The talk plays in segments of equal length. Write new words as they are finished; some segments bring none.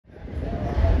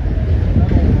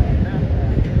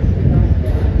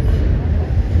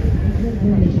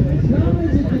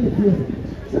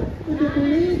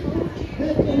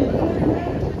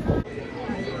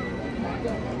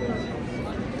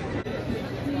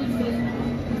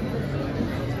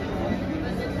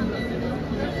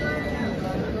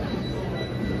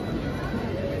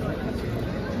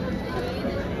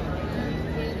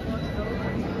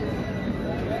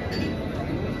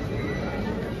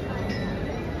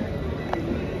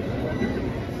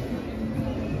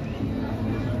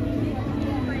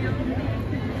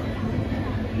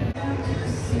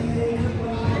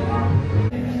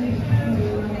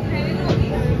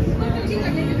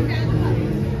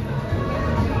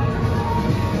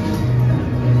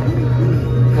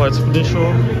Jetzt bin ich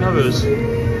schon nervös.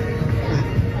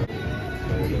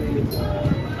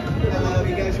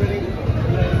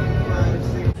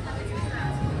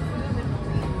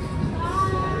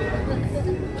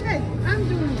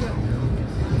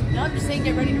 I'm just saying,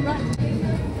 get ready to run.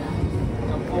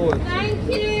 Thank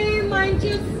you. Mind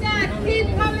your step.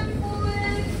 Keep coming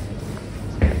forward.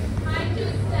 Mind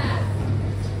your step.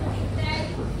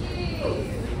 Thank you.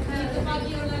 Keep the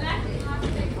buggy on the left.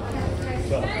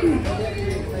 Thank you.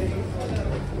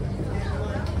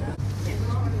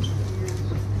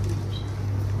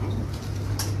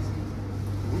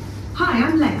 Hi,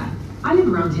 I'm Leia. I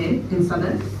live around here in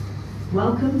Southwark.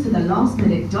 Welcome to the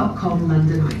lastminute.com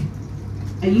London Eye.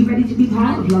 Are you ready to be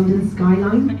part of London's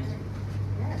skyline?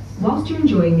 Whilst you're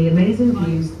enjoying the amazing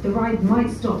views, the ride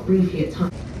might stop briefly at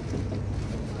times.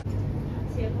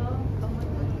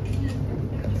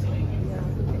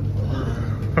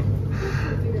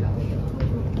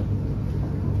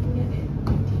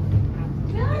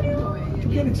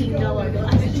 Get it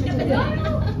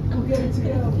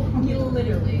together.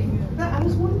 Literally. I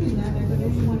was wondering that, but I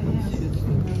didn't want to ask.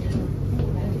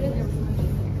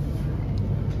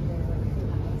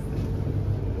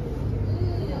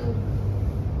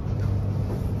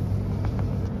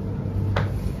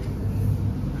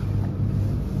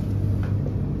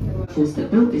 The force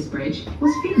that built this bridge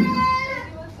was female.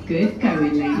 Good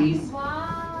going, ladies.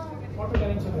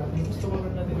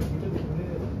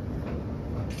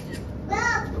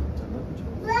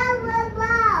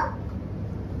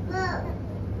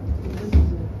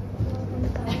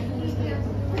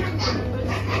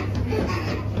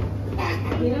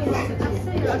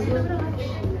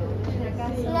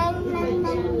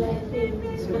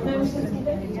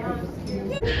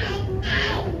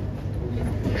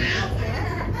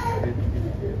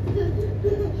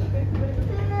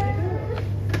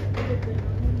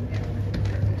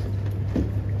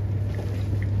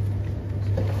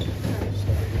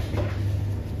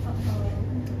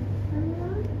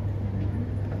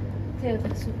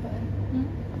 Super.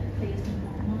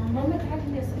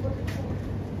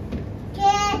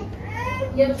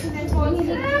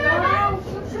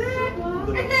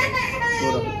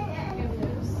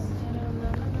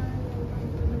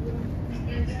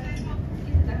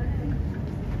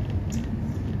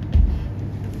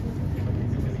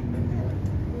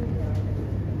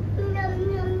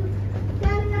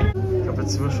 Ich glaube,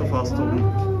 jetzt sind wir schon fast oben.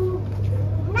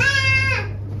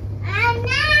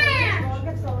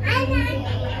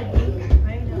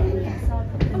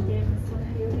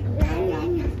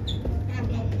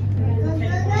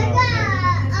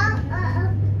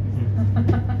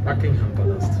 Buckingham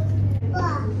Palast.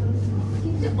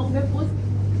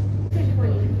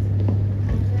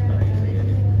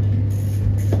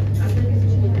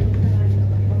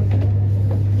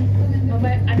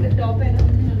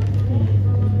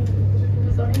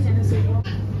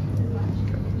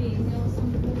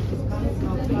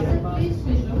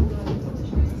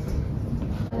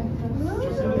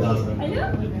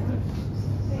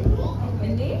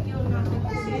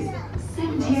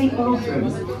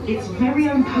 Bathrooms, its very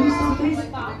own post office,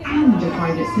 and a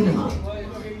private cinema.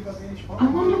 I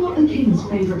wonder what the King's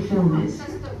favourite film is.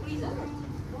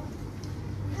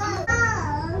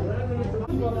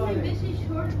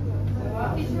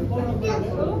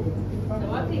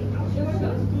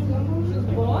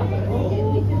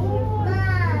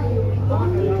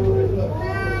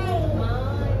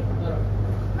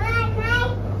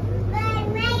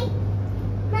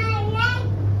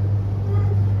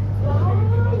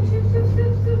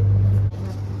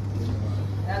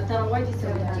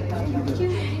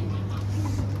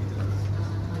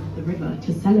 The river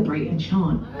to celebrate and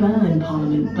chant, "Burn,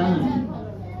 Parliament, burn."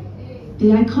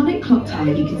 The iconic clock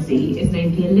tower you can see is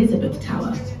named the Elizabeth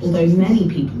Tower, although many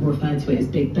people refer to it as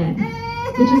Big Ben,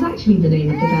 which is actually the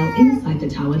name of the bell inside the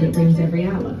tower that rings every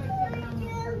hour.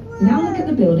 Now look at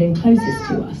the building closest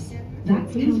to us.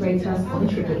 That's Please rate us on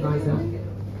TripAdvisor.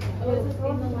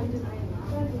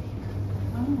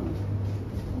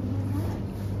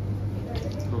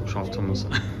 Oh, geschafft haben wir es.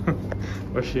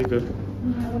 War schicker.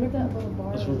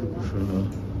 Das war wirklich schön, ja.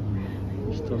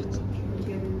 Ich dachte.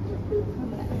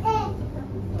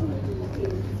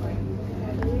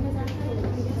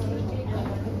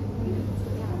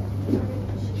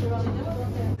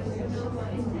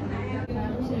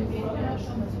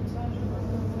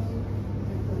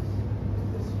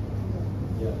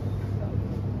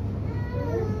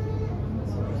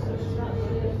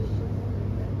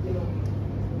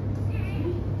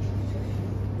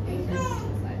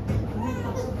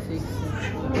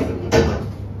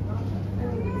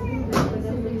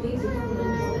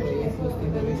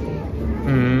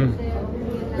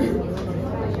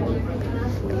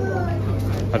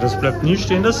 Ah, das bleibt nie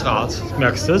stehen, das Rad.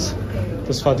 Merkst du das?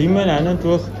 Das fährt immer in einen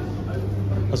durch.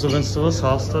 Also wenn du was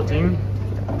hast, da Ding.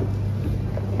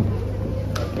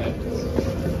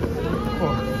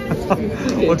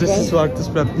 Oh, das ist so arg, das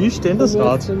bleibt nie stehen, das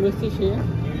Rad. Müsste ich hier?